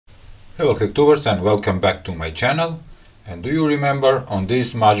Hello Hacktubers and welcome back to my channel. And do you remember on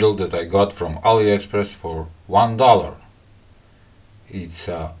this module that I got from AliExpress for $1? It's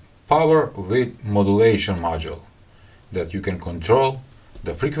a power with modulation module that you can control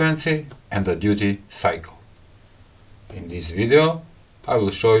the frequency and the duty cycle. In this video I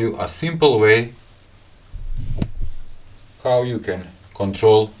will show you a simple way how you can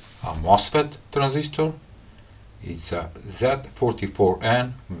control a MOSFET transistor. It's a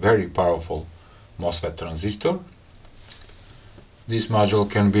Z44N, very powerful MOSFET transistor. This module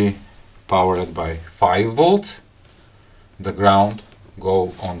can be powered by 5 volts. The ground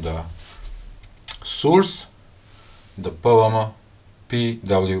go on the source. The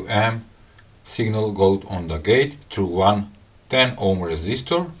PWM signal goes on the gate through one 10 ohm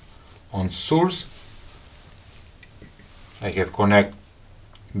resistor. On source I have connect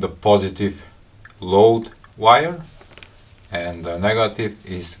the positive load wire, and the negative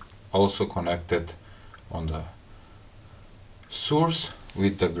is also connected on the source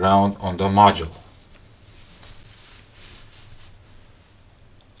with the ground on the module.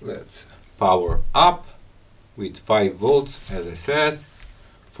 Let's power up with 5 volts, as I said,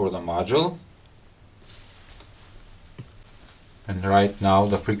 for the module. And right now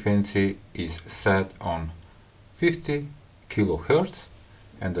the frequency is set on 50 kilohertz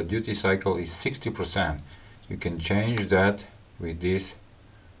and the duty cycle is 60%. You can change that with these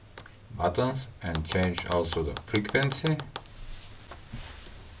buttons and change also the frequency.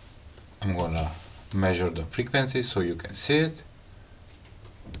 I'm gonna measure the frequency so you can see it.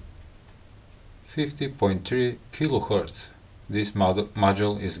 50.3 kilohertz. This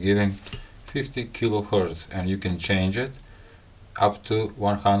module is giving 50 kilohertz and you can change it up to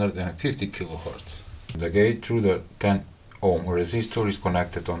 150 kilohertz. The gate through the 10 ohm resistor is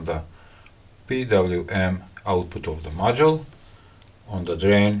connected on the PWM output of the module. On the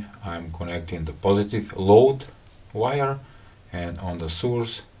drain I'm connecting the positive load wire, and on the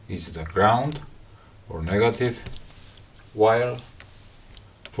source is the ground or negative wire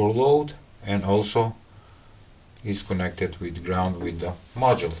for load, and also is connected with ground with the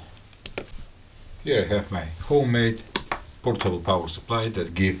module. Here I have my homemade portable power supply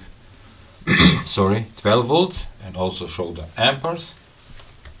that give 12 volts and also show the amperes.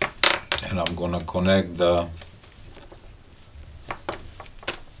 And I'm gonna connect the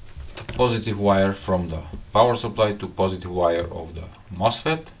positive wire from the power supply to positive wire of the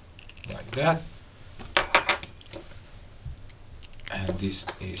MOSFET, like that. And this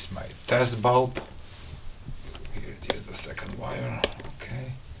is my test bulb. Here it is, the second wire.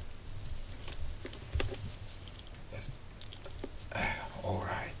 Okay.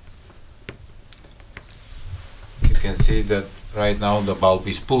 Alright. You can see that right now the bulb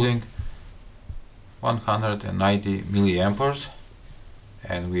is pulling 190 milliamperes,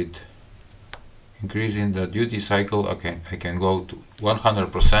 and with increasing the duty cycle I can go to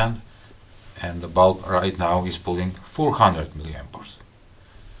 100%, and the bulb right now is pulling 400 milliamperes.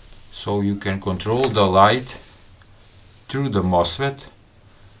 So you can control the light through the MOSFET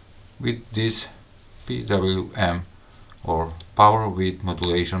with this PWM or power with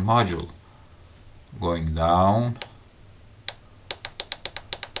modulation module, going down.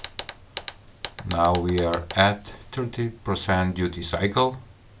 Now we are at 30% duty cycle,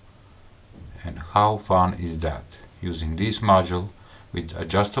 and how fun is that? Using this module with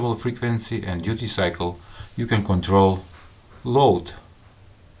adjustable frequency and duty cycle you can control load.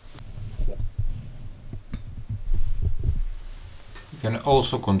 You can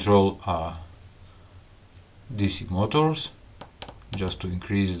also control DC motors just to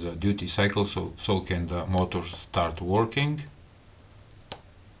increase the duty cycle, so can the motors start working.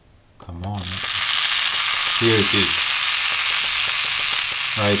 Come on. Here it is.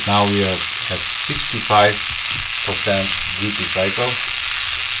 Right now we are at 65% duty cycle.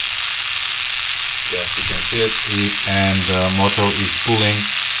 Yes, you can see it. And the motor is pulling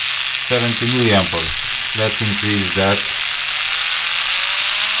 70 milliamperes. Let's increase that.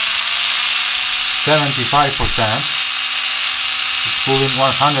 75% is pulling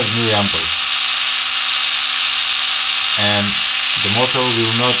 100 milliamperes. And the motor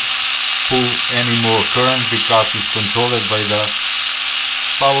will not pull any more current because it's controlled by the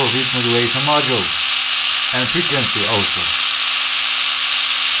power with modulation module and frequency also.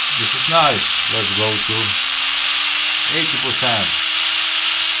 This is nice. Let's go to 80%.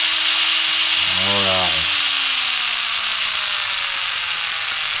 Alright.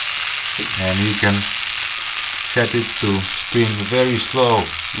 And you can set it to spin very slow.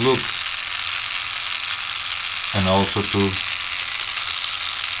 Look. And also to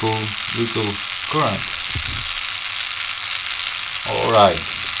pull little current. Alright,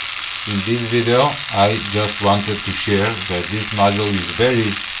 In this video I just wanted to share that this module is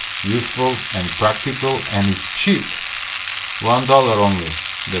very useful and practical and is cheap. $1 only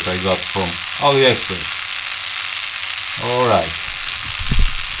that I got from AliExpress. Alright,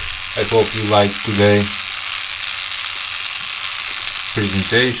 I hope you liked today's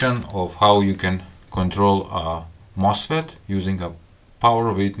presentation of how you can control a MOSFET using a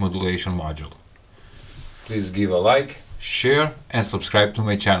power weight modulation module. Please give a like, share and subscribe to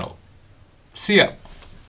my channel. See ya!